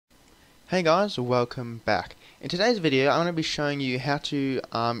Hey guys, welcome back. In today's video I'm going to be showing you how to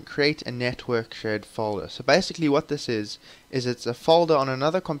create a network shared folder. So basically what this is it's a folder on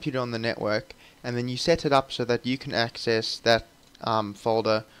another computer on the network, and then you set it up so that you can access that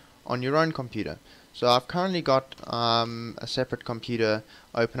folder on your own computer. So I've currently got a separate computer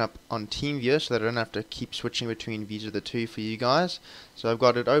open up on TeamViewer so that I don't have to keep switching between views of the two for you guys. So I've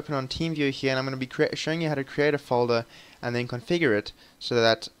got it open on TeamViewer here, and I'm going to be showing you how to create a folder and then configure it so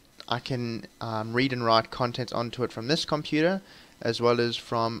that I can read and write content onto it from this computer as well as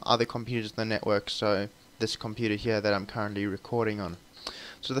from other computers in the network, so this computer here that I'm currently recording on.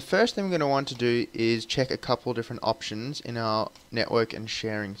 So the first thing we're going to want to do is check a couple different options in our network and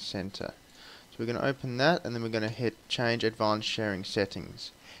sharing center. So we're going to open that, and then we're going to hit change advanced sharing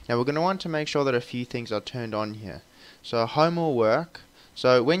settings. Now we're going to want to make sure that a few things are turned on here. So home or work.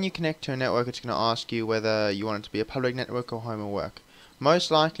 So when you connect to a network, it's going to ask you whether you want it to be a public network or home or work.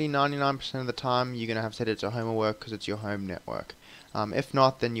 Most likely 99% of the time you're going to have set it to home or work because it's your home network. If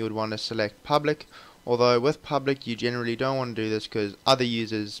not, then you would want to select public, although with public you generally don't want to do this because other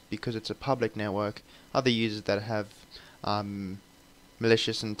users, because it's a public network, other users that have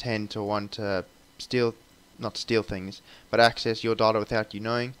malicious intent or want to not steal things, but access your data without you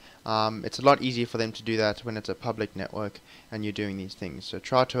knowing, it's a lot easier for them to do that when it's a public network and you're doing these things. So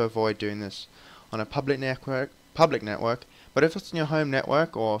try to avoid doing this on a public network. But if it's in your home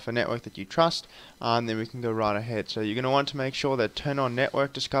network or if a network that you trust, then we can go right ahead. So you're going to want to make sure that turn on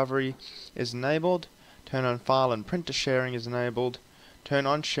network discovery is enabled, turn on file and printer sharing is enabled, turn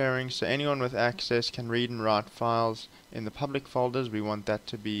on sharing so anyone with access can read and write files in the public folders. We want that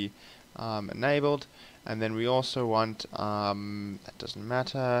to be enabled, and then we also want, that doesn't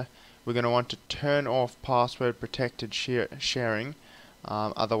matter, we're going to want to turn off password protected sharing.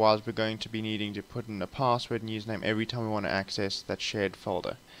 Otherwise we're going to be needing to put in a password and username every time we want to access that shared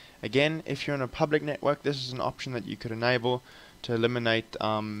folder. Again, if you're on a public network, this is an option that you could enable to eliminate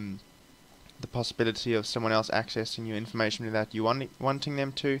the possibility of someone else accessing your information without you wanting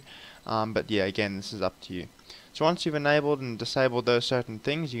them to. But yeah, again, this is up to you. So once you've enabled and disabled those certain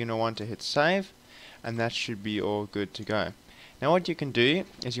things, you're going to want to hit save, and that should be all good to go. Now what you can do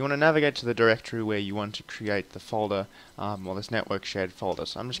is you want to navigate to the directory where you want to create the folder, or this network shared folder.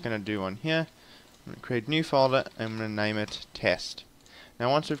 So I'm just going to do one here. I'm going to create a new folder and I'm going to name it test. Now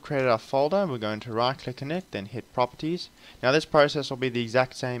once we've created our folder, we're going to right click on it, then hit properties. Now this process will be the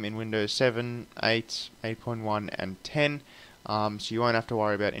exact same in Windows 7, 8, 8.1 and 10. So you won't have to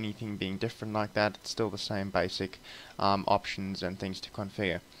worry about anything being different like that. It's still the same basic options and things to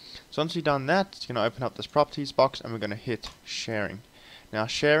configure. So once we've done that, it's going to open up this properties box and we're going to hit sharing. Now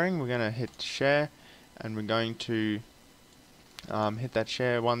sharing, we're going to hit share, and we're going to hit that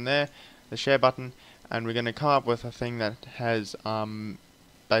share one there, the share button, and we're going to come up with a thing that has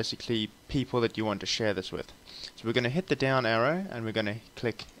basically people that you want to share this with. So we're going to hit the down arrow and we're going to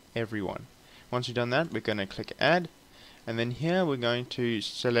click everyone. Once we've done that, we're going to click add, and then here we're going to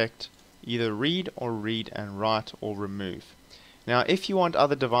select either read or read and write or remove. Now if you want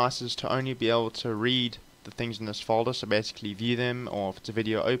other devices to only be able to read the things in this folder, so basically view them, or if it's a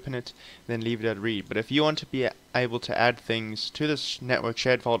video open it, then leave it at read. But if you want to be able to add things to this network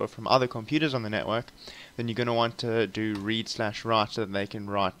shared folder from other computers on the network, then you're going to want to do read/write so that they can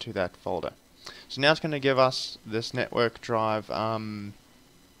write to that folder. So now it's going to give us this network drive,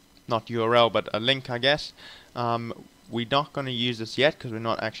 not URL but a link, I guess. We're not going to use this yet because we're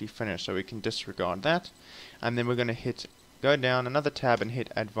not actually finished, so we can disregard that. And then we're going to go down another tab and hit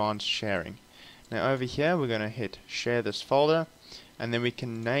advanced sharing. Now over here we're going to hit share this folder, and then we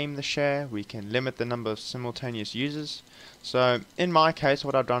can name the share, we can limit the number of simultaneous users. So in my case,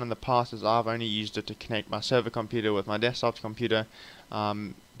 what I've done in the past is I've only used it to connect my server computer with my desktop computer,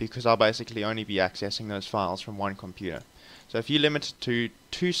 because I'll basically only be accessing those files from one computer. So if you limit it to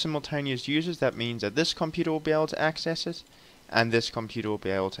 2 simultaneous users, that means that this computer will be able to access it and this computer will be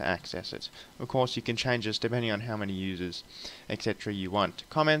able to access it. Of course you can change this depending on how many users etc. you want.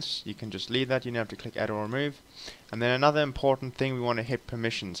 Comments, you can just leave that, you don't have to click add or remove. And then another important thing, we want to hit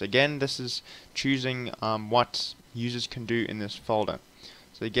permissions. Again, this is choosing what users can do in this folder.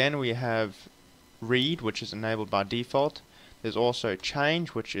 So again, we have read, which is enabled by default. There's also change,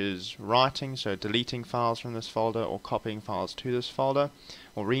 which is writing, so deleting files from this folder or copying files to this folder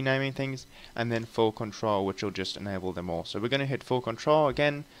or renaming things, and then full control, which will just enable them all. So we're going to hit full control.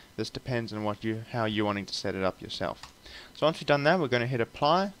 Again, this depends on how you're wanting to set it up yourself. So once we've done that, we're going to hit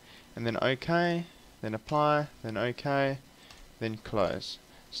apply, and then OK, then apply, then OK, then close.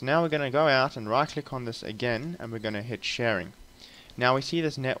 So now we're going to go out and right click on this again, and we're going to hit sharing. Now we see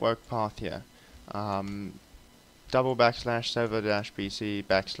this network path here.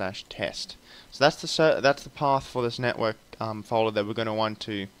 /server-pc/test. So that's the path for this network folder that we're going to want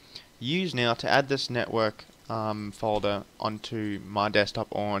to use now to add this network folder onto my desktop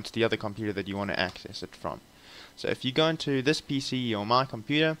or onto the other computer that you want to access it from. So if you go into this PC or my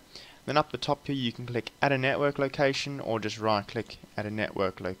computer, then up the top here you can click add a network location or just right click add a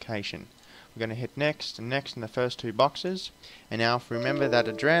network location. We're going to hit next and next in the first two boxes, and now if we remember that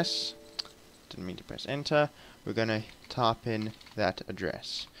address, didn't mean to press enter, we're going to type in that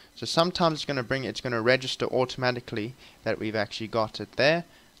address. So sometimes it's going to register automatically that we've actually got it there.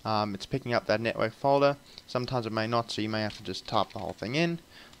 It's picking up that network folder. Sometimes it may not, so you may have to just type the whole thing in.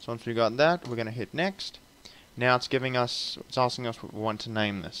 So once we've got that, we're going to hit next. Now it's asking us what we want to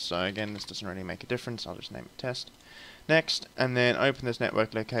name this. So again, this doesn't really make a difference. I'll just name it test. Next, and then open this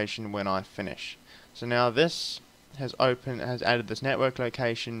network location when I finish. So now this has added this network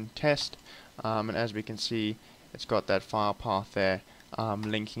location test, and as we can see, it's got that file path there,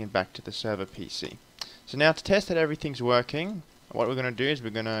 linking it back to the server PC. So now to test that everything's working, what we're going to do is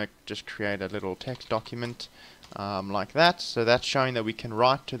we're going to just create a little text document like that. So that's showing that we can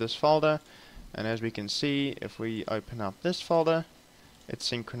write to this folder, and as we can see, if we open up this folder, it's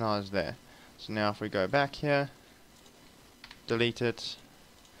synchronized there. So now if we go back here, delete it,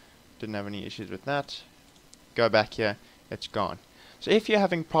 didn't have any issues with that, go back here, it's gone. So if you're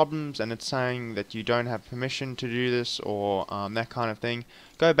having problems and it's saying that you don't have permission to do this or that kind of thing,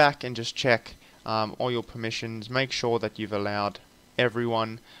 go back and just check all your permissions. Make sure that you've allowed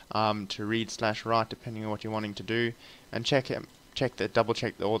everyone to read/write depending on what you're wanting to do, and double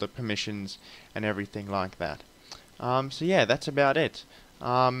check all the permissions and everything like that. So yeah, that's about it.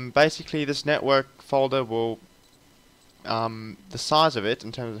 Basically this network folder will the size of it,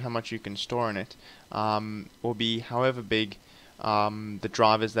 in terms of how much you can store in it, will be however big the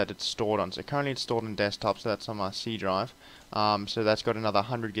drivers that it's stored on. So currently it's stored on desktop, so that's on my C drive. So that's got another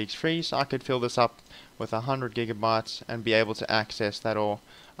 100 gigs free, so I could fill this up with 100 gigabytes and be able to access that all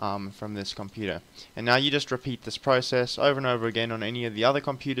from this computer. And now you just repeat this process over and over again on any of the other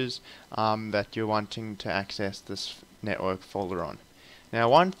computers that you're wanting to access this network folder on. Now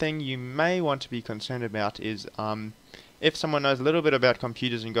one thing you may want to be concerned about is if someone knows a little bit about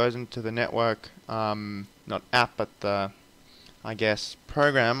computers and goes into the network, not app, but the, I guess,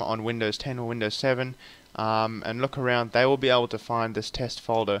 program on Windows 10 or Windows 7, and look around, they will be able to find this test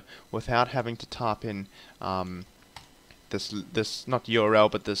folder without having to type in this not URL,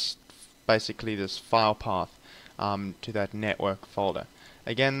 but basically this file path to that network folder.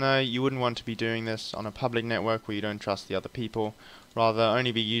 Again though, you wouldn't want to be doing this on a public network where you don't trust the other people. Rather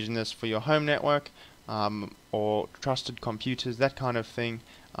only be using this for your home network or trusted computers, that kind of thing,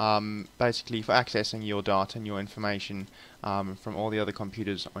 basically for accessing your data and your information from all the other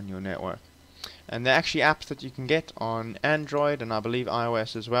computers on your network. And there are actually apps that you can get on Android and I believe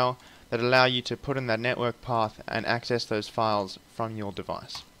iOS as well that allow you to put in that network path and access those files from your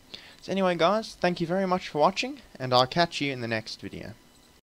device. So anyway guys, thank you very much for watching, and I'll catch you in the next video.